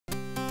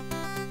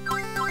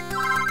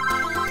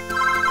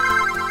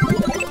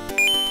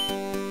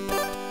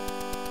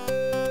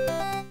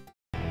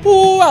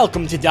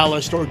Welcome to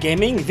Dollar Store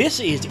Gaming. This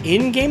is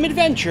In-Game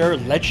Adventure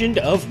Legend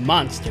of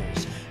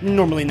Monsters.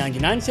 Normally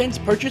 99 cents,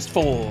 purchased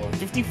for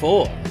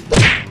 54.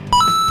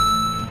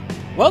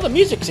 Well, the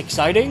music's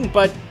exciting,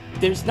 but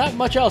there's not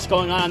much else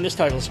going on this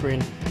title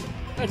screen.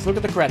 Let's look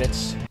at the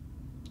credits.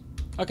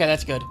 Okay,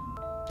 that's good.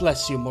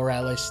 Bless you,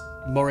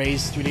 Moraes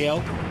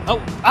Studio.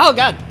 Oh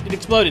god, it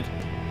exploded.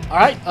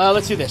 Alright,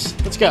 let's do this.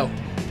 Let's go.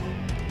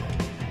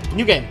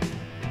 New game.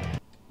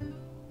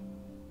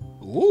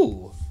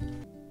 Ooh.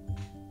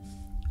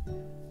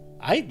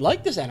 I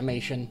like this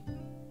animation.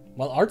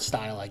 Well, art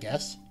style, I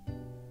guess.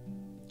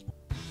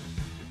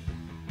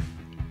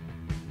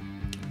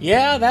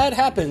 Yeah, that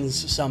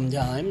happens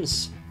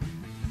sometimes.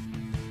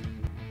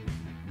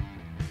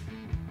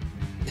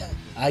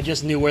 I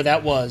just knew where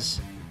that was.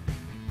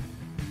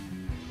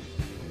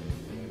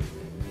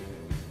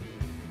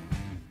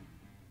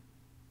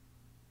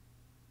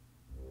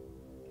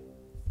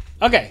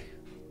 Okay,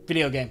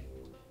 video game.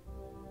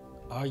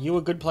 Are you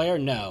a good player?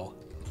 No.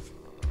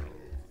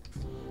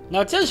 Now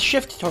it says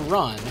shift to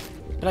run,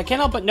 but I can't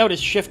help but notice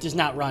shift is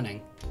not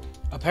running.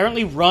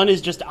 Apparently run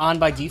is just on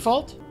by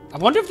default? I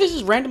wonder if this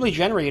is randomly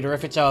generated or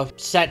if it's a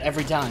set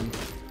every time.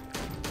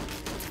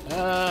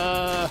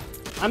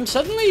 I'm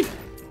suddenly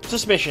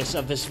suspicious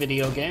of this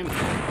video game.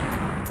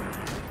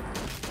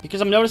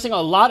 Because I'm noticing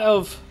a lot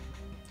of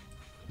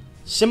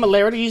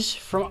similarities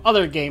from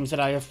other games that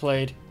I have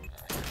played.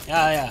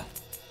 Yeah.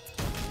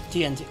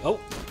 TNT.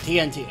 Oh,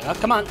 TNT. Oh,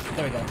 come on.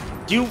 There we go.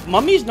 Do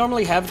mummies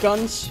normally have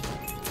guns?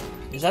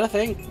 Is that a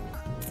thing?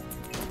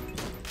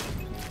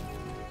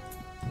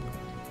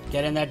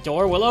 Get in that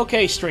door? Well,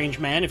 okay, strange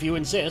man, if you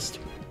insist.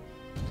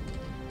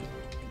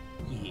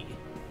 Yeah.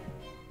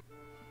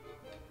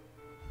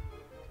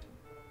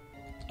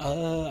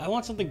 I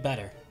want something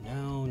better.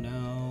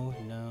 No.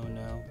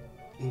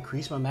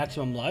 Increase my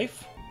maximum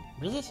life?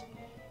 What is this?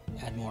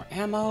 Add more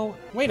ammo.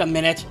 Wait a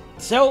minute.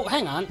 So,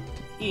 hang on.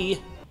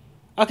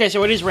 Okay,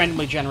 so it is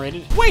randomly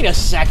generated. Wait a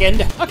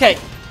second. Okay.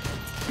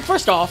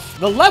 First off,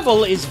 the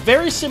level is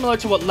very similar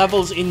to what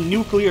levels in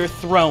Nuclear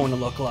Throne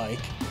look like.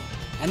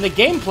 And the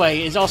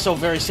gameplay is also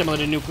very similar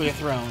to Nuclear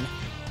Throne.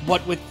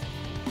 What would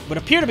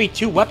appear to be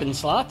 2 weapon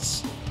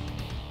slots.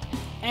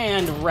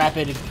 And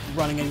rapid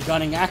running and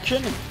gunning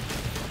action.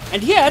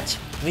 And yet,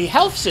 the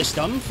health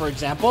system, for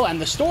example, and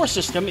the store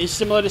system is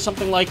similar to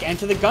something like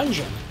Enter the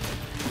Gungeon.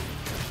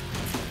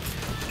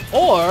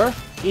 Or,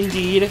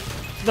 indeed,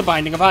 The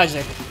Binding of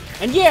Isaac.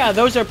 And yeah,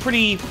 those are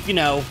pretty,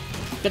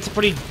 that's a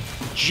pretty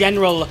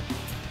general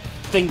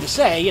thing to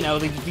say.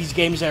 These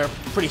games are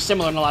pretty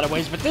similar in a lot of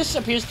ways, but this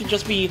appears to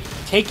just be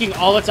taking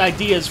all its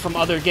ideas from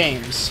other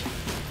games.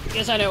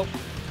 Yes, I know.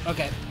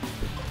 Okay.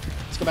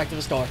 Let's go back to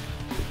the store.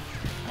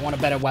 I want a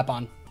better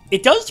weapon.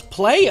 It does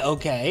play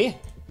okay.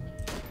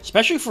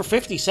 Especially for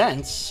 50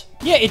 cents.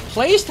 Yeah, it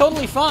plays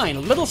totally fine.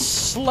 A little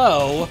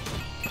slow,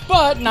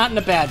 but not in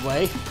a bad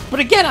way. But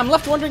again, I'm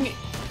left wondering,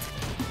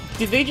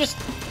 did they just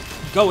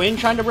go in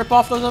trying to rip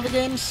off those other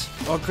games?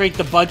 Or create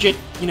the budget,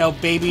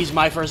 baby's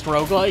My First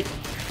Roguelike?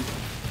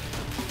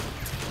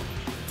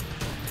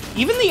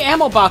 Even the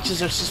ammo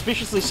boxes are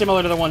suspiciously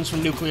similar to the ones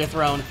from Nuclear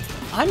Throne.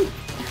 I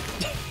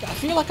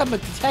feel like I'm a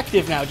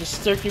detective now,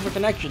 just searching for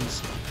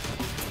connections.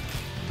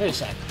 Wait a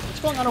sec.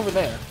 What's going on over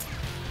there?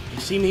 They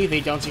see me,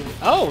 they don't see me.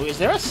 Oh, is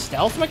there a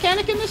stealth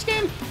mechanic in this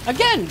game?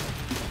 Again,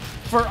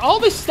 for all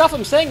this stuff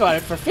I'm saying about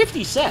it, for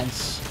 50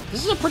 cents,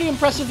 this is a pretty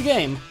impressive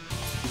game.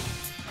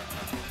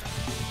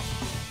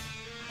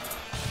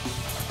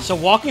 So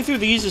walking through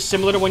these is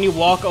similar to when you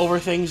walk over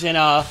things in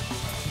a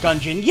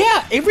Gungeon.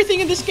 Yeah,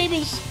 everything in this game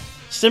is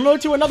similar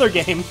to another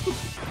game.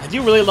 I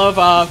do really love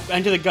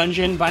Enter the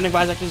Gungeon. Binding of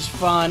Isaac is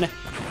fun.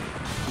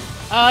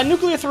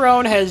 Nuclear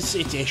Throne has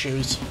its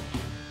issues.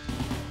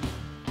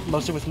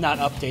 Mostly with not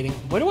updating.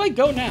 Where do I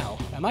go now?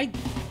 Am I...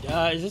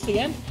 is this the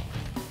end?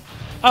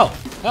 Oh,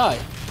 hi.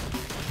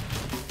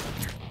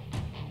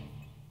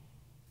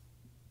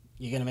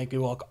 You're gonna make me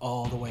walk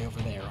all the way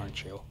over there,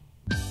 aren't you?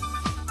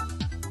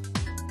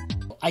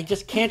 I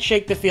just can't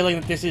shake the feeling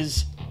that this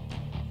is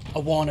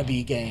a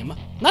wannabe game.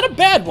 Not a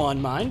bad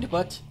one, mind,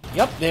 but...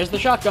 Yep, there's the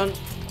shotgun.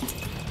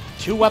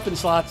 2 weapon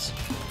slots.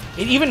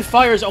 It even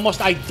fires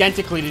almost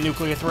identically to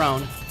Nuclear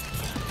Throne.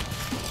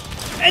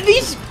 And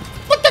these...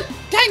 What the...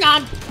 Hang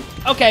on!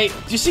 Okay,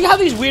 do you see how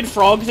these weird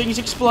frog things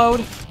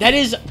explode? That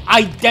is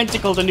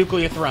identical to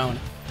Nuclear Throne.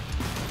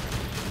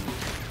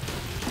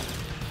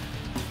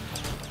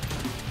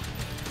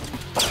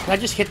 Did I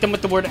just hit them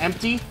with the word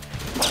empty?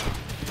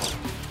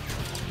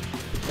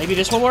 Maybe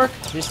this will work?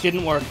 This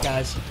didn't work,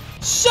 guys.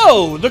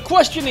 So, the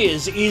question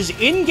is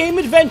In-Game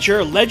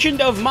Adventure Legend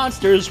of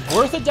Monsters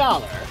worth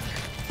 $1?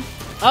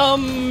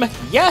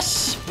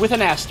 Yes, with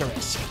an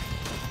asterisk.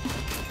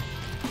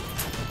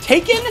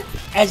 Taken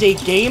as a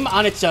game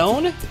on its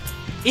own,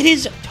 it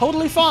is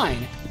totally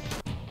fine.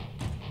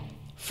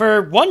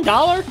 For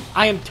 $1,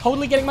 I am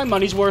totally getting my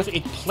money's worth.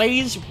 It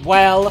plays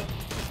well.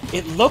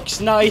 It looks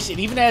nice. It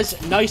even has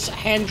nice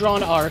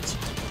hand-drawn art.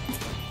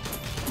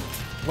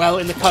 Well,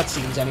 in the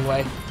cutscenes,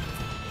 anyway.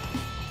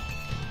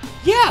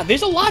 Yeah,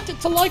 there's a lot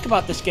to like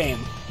about this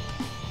game.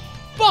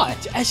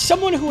 But, as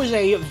someone who is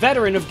a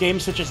veteran of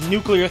games such as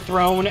Nuclear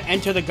Throne,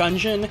 Enter the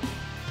Gungeon,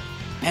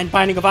 and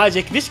Binding of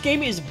Isaac, this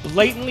game is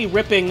blatantly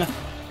ripping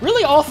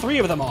really all three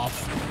of them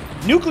off.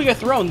 Nuclear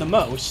Throne the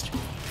most.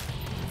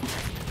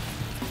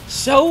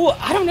 So,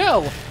 I don't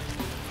know.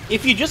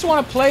 If you just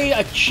want to play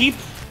a cheap,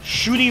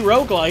 shooty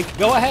roguelike,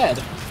 go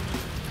ahead.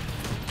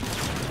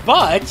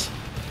 But,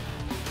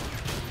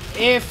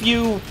 if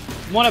you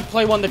want to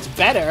play one that's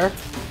better,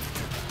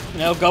 you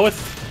know, go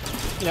with,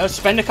 you know,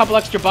 spend a couple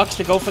extra bucks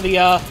to go for the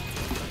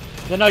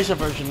nicer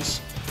versions.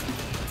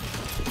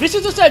 This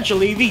is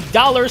essentially the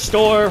dollar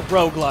store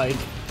roguelike.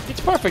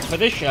 It's perfect for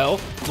this show,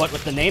 what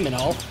with the name and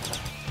all.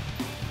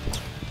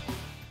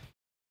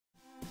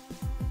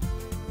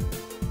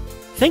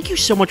 Thank you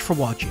so much for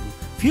watching.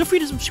 Feel free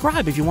to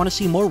subscribe if you want to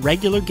see more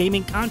regular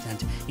gaming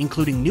content,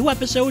 including new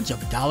episodes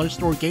of Dollar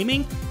Store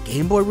Gaming,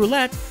 Game Boy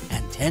Roulette,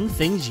 and 10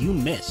 Things You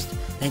Missed.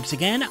 Thanks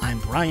again, I'm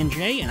Brian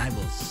J, and I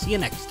will see you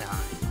next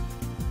time.